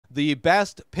The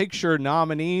Best Picture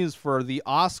nominees for the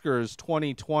Oscars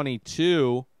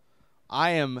 2022. I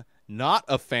am not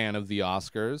a fan of the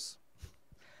Oscars.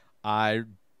 I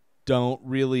don't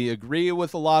really agree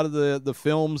with a lot of the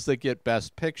films that get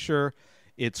Best Picture.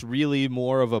 It's really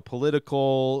more of a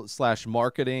political /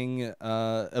 marketing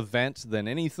event than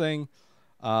anything.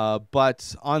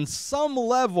 But on some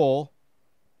level,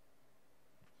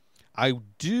 I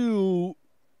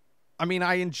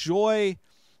enjoy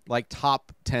like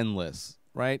top 10 lists,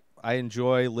 right? I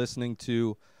enjoy listening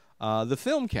to the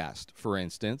Filmcast, for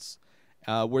instance,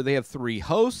 where they have 3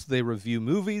 hosts. They review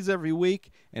movies every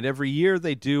week, and every year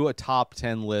they do a top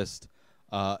 10 list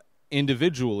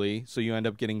individually. So you end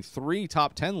up getting 3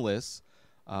 top 10 lists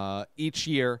each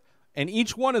year, and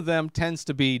each one of them tends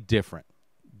to be different.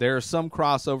 There are some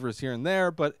crossovers here and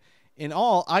there, but in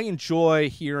all, I enjoy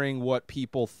hearing what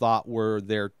people thought were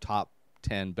their top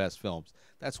 10 best films.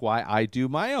 That's why I do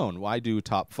my own. Well, I do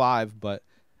top 5, but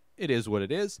it is what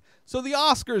it is. So the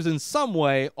Oscars in some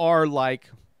way are like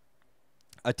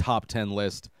a top 10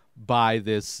 list by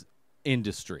this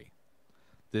industry,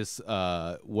 this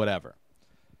whatever.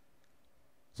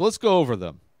 So let's go over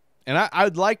them. And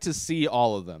I'd like to see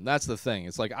all of them. That's the thing.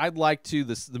 It's like I'd like to,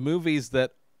 the movies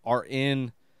that are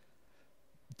in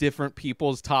different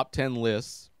people's top 10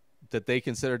 lists that they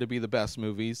consider to be the best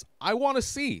movies, I want to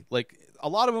see. Like, a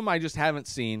lot of them I just haven't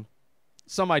seen.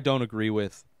 Some I don't agree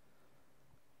with.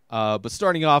 But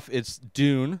starting off, it's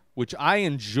Dune, which I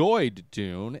enjoyed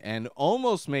Dune and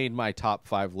almost made my top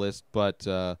 5 list, but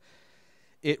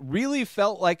it really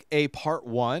felt like a part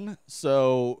 1,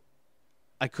 so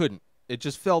I couldn't. It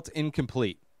just felt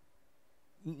incomplete.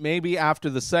 Maybe after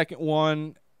the second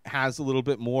one has a little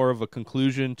bit more of a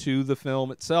conclusion to the film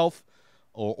itself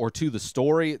or to the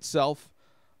story itself,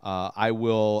 I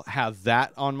will have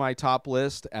that on my top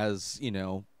list as,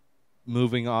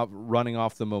 running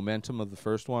off the momentum of the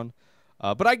first one.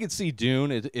 But I could see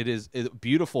Dune. It is a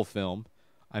beautiful film.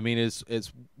 I mean,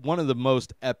 it's one of the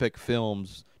most epic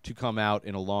films to come out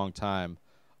in a long time.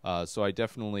 So I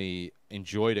definitely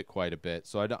enjoyed it quite a bit.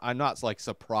 So I'm not like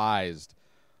surprised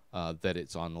that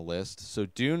it's on the list. So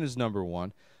Dune is number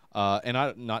 1,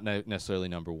 and not necessarily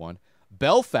number 1.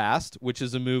 Belfast, which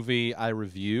is a movie I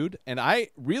reviewed and I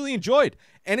really enjoyed,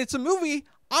 and it's a movie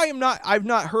I've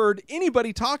not heard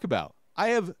anybody talk about. I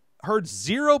have heard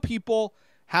 0 people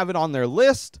have it on their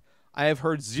list. I have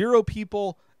heard 0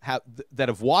 people that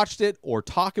have watched it or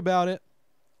talk about it,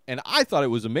 and I thought it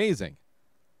was amazing.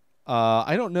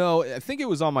 I don't know. I think it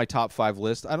was on my top 5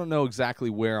 list. I don't know exactly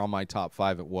where on my top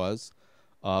 5 it was.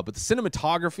 But the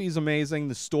cinematography is amazing.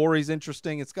 The story's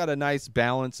interesting. It's got a nice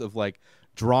balance of like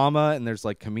drama, and there's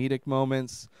like comedic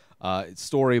moments. It's a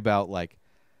story about like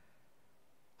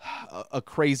a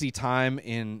crazy time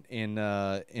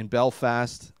in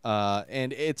Belfast,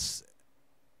 and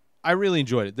I really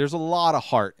enjoyed it. There's a lot of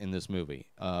heart in this movie,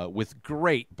 with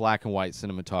great black and white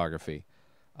cinematography.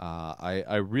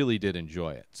 I really did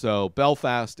enjoy it. So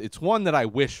Belfast, it's one that I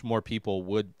wish more people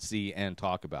would see and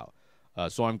talk about.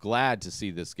 So I'm glad to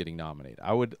see this getting nominated.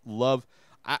 I would love,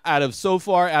 out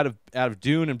of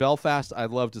Dune and Belfast, I'd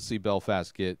love to see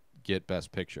Belfast get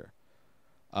Best Picture.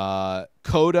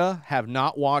 Coda, have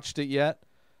not watched it yet.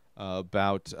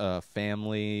 About a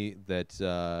family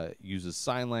that uses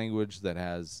sign language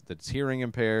that's hearing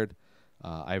impaired.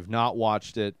 I have not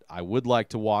watched it. I would like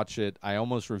to watch it. I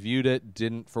almost reviewed it,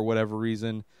 didn't for whatever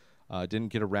reason. Didn't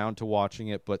get around to watching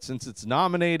it, but since it's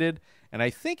nominated, and I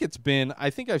think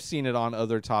I've seen it on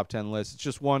other top 10 lists. It's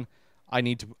just one I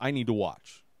need to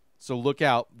watch. So look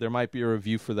out. There might be a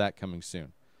review for that coming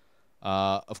soon.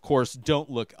 Of course, Don't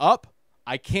Look Up.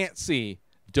 I can't see.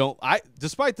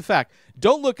 Despite the fact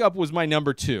Don't Look Up was my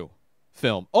number 2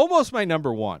 film, almost my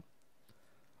number 1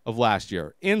 of last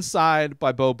year. Inside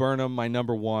by Bo Burnham, my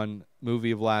number 1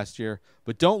 movie of last year.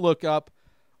 But Don't Look Up,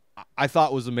 I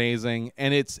thought was amazing,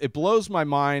 and it blows my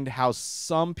mind how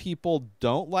some people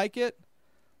don't like it.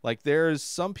 Like, there's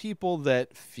some people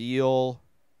that feel,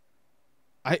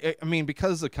 I mean,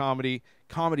 because of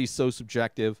comedy's so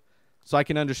subjective, so I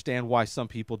can understand why some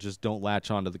people just don't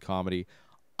latch onto the comedy.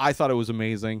 I thought it was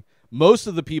amazing. Most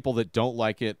of the people that don't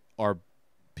like it are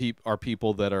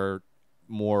people that are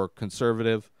more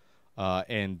conservative,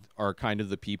 and are kind of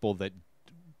the people that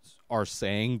are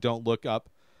saying don't look up.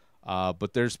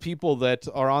 But there's people that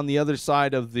are on the other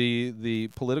side of the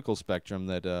political spectrum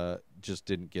that just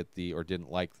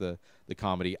didn't like the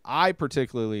comedy. I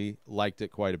particularly liked it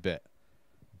quite a bit.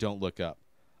 Don't Look Up.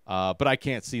 But I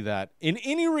can't see that. In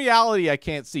any reality, I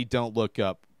can't see Don't Look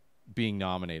Up being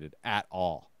nominated at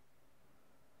all.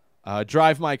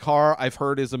 Drive My Car, I've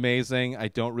heard is amazing. I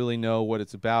don't really know what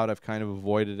it's about. I've kind of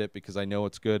avoided it because I know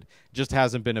it's good. It just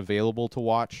hasn't been available to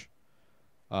watch.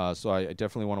 So I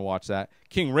definitely want to watch that.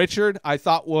 King Richard, I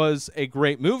thought was a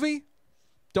great movie.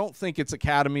 Don't think it's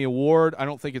Academy Award. I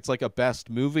don't think it's like a best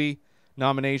movie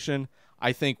nomination.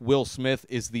 I think Will Smith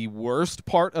is the worst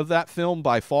part of that film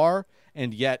by far,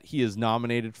 and yet he is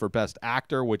nominated for Best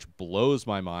Actor, which blows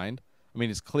my mind. I mean,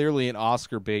 it's clearly an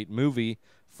Oscar bait movie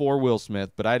for Will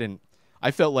Smith, but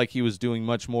I felt like he was doing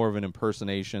much more of an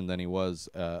impersonation than he was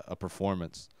a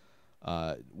performance.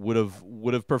 Would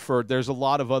have preferred. There's a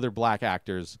lot of other black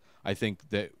actors I think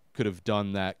that could have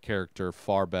done that character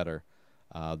far better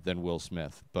than Will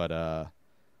Smith. But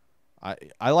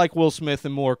I like Will Smith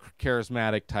in more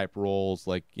charismatic type roles,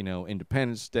 like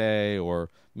Independence Day or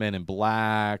Men in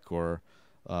Black or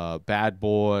Bad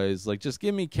Boys. Like, just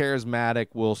give me charismatic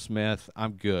Will Smith.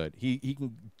 I'm good. He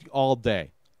can all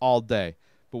day.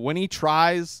 But when he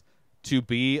tries to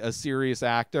be a serious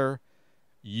actor,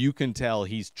 you can tell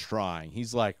he's trying.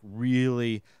 He's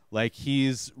really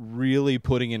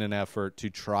putting in an effort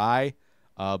to try,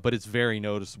 but it's very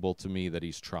noticeable to me that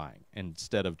he's trying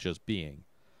instead of just being.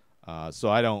 So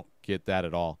I don't get that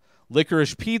at all.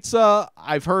 Licorice Pizza,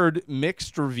 I've heard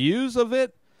mixed reviews of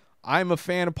it. I'm a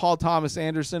fan of Paul Thomas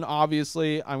Anderson,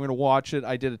 obviously. I'm going to watch it.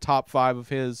 I did a top 5 of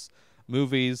his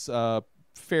movies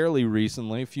fairly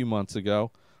recently, a few months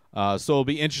ago. So it'll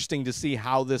be interesting to see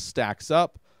how this stacks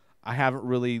up. I haven't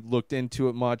really looked into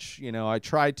it much. I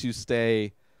try to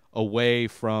stay away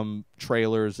from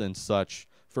trailers and such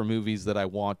for movies that I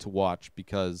want to watch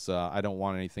because I don't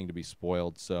want anything to be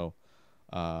spoiled. So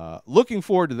looking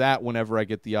forward to that whenever I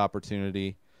get the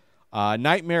opportunity.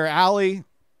 Nightmare Alley,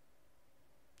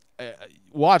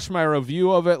 watched my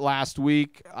review of it last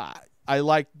week. I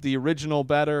liked the original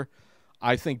better.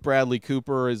 I think Bradley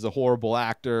Cooper is a horrible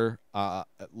actor.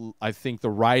 I think the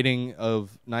writing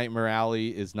of Nightmare Alley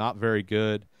is not very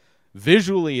good.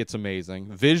 Visually, it's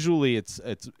amazing. Visually,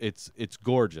 it's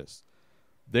gorgeous.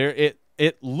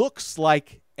 It looks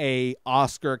like a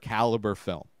Oscar caliber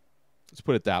film. Let's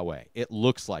put it that way. It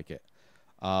looks like it.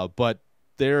 But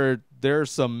there are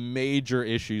some major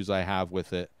issues I have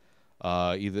with it,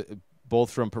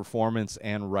 both from performance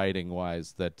and writing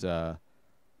wise, that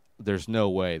there's no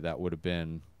way that would have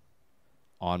been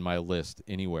on my list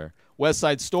anywhere. West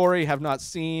Side Story, have not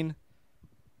seen.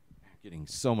 I'm getting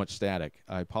so much static.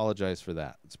 I apologize for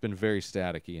that. It's been very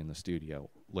staticky in the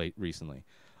studio recently.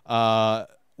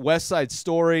 West Side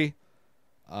Story,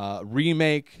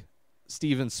 remake,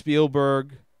 Steven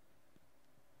Spielberg.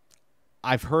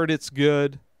 I've heard it's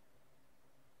good.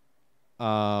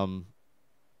 But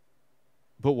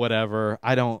whatever.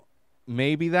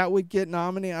 Maybe that would get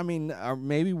nominated. I mean, or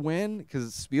maybe win because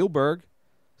it's Spielberg.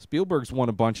 Spielberg's won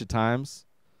a bunch of times,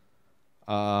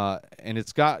 and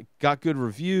it's got good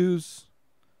reviews.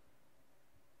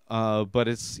 But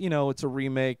it's it's a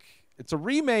remake. It's a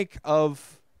remake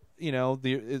of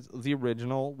the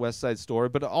original West Side Story,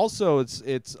 but also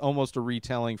it's almost a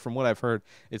retelling. From what I've heard,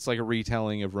 it's like a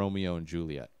retelling of Romeo and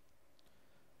Juliet.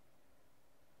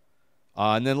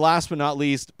 And then last but not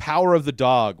least, Power of the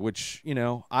Dog, which,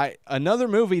 another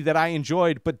movie that I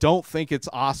enjoyed, but don't think it's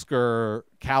Oscar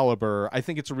caliber. I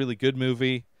think it's a really good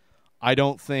movie. I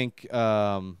don't think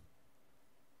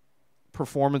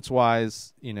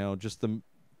performance-wise, just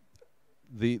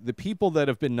the people that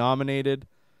have been nominated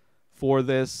for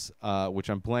this, which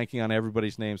I'm blanking on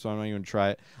everybody's name, so I'm not even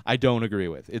try it. I don't agree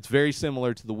with. It's very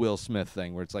similar to the Will Smith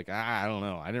thing, where it's like, I don't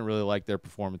know. I didn't really like their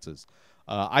performances.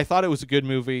 I thought it was a good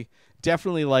movie.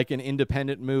 Definitely like an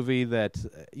independent movie that,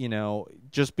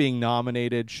 just being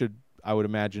nominated should, I would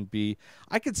imagine, be.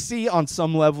 I could see on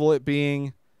some level it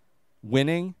being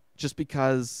winning just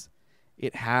because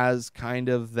it has kind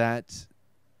of that,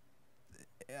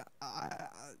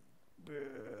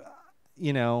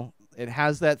 it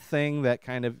has that thing, that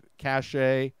kind of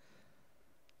cachet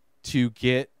to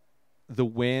get the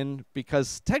win,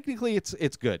 because technically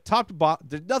it's good. Top to bottom,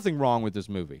 there's nothing wrong with this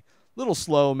movie. A little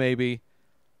slow, maybe.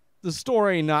 The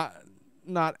story not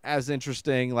as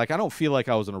interesting. Like, I don't feel like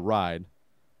I was on a ride.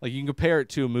 Like, you can compare it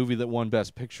to a movie that won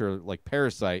Best Picture, like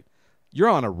Parasite. You're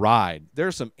on a ride.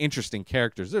 There's some interesting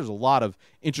characters. There's a lot of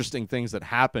interesting things that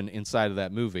happen inside of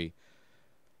that movie.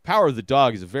 Power of the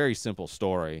Dog is a very simple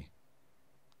story.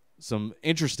 Some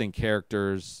interesting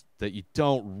characters that you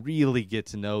don't really get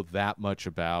to know that much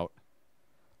about.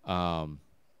 And,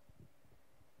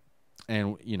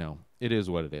 it is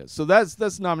what it is. So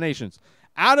that's nominations.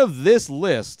 Out of this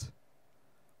list,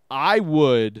 I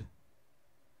can't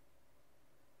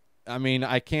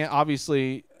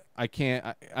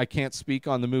speak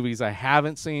on the movies I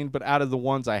haven't seen, but out of the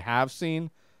ones I have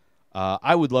seen,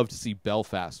 I would love to see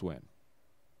Belfast win.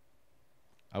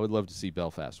 I would love to see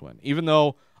Belfast win. Even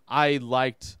though I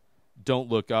liked Don't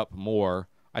Look Up more,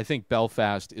 I think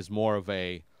Belfast is more of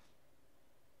a,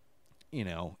 you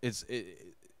know,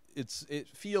 it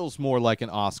feels more like an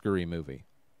Oscar-y movie.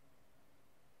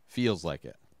 Feels like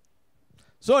it.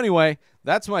 So anyway,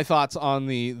 that's my thoughts on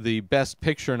the Best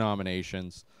Picture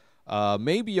nominations.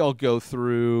 Maybe I'll go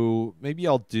through, maybe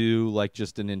I'll do like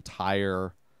just an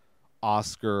entire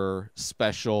Oscar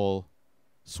special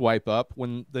swipe up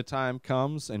when the time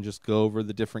comes and just go over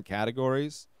the different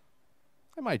categories.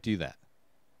 I might do that.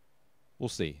 We'll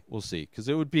see. We'll see. Because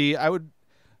it would be, I would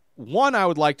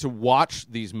like to watch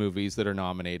these movies that are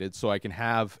nominated so I can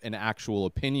have an actual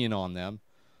opinion on them.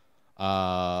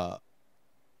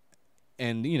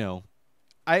 And, you know,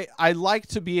 I like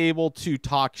to be able to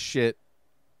talk shit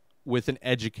with an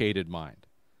educated mind.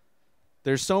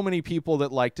 There's so many people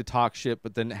that like to talk shit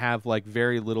but then have like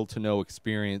very little to no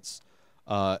experience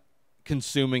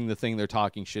consuming the thing they're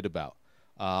talking shit about.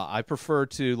 I prefer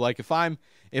to, like, if I'm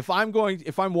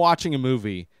watching a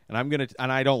movie and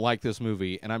I don't like this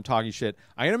movie and I'm talking shit,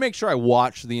 I'm gonna make sure I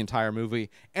watch the entire movie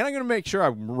and I'm gonna make sure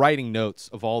I'm writing notes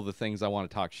of all the things I want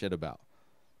to talk shit about.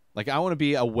 Like, I want to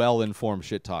be a well-informed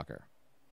shit talker.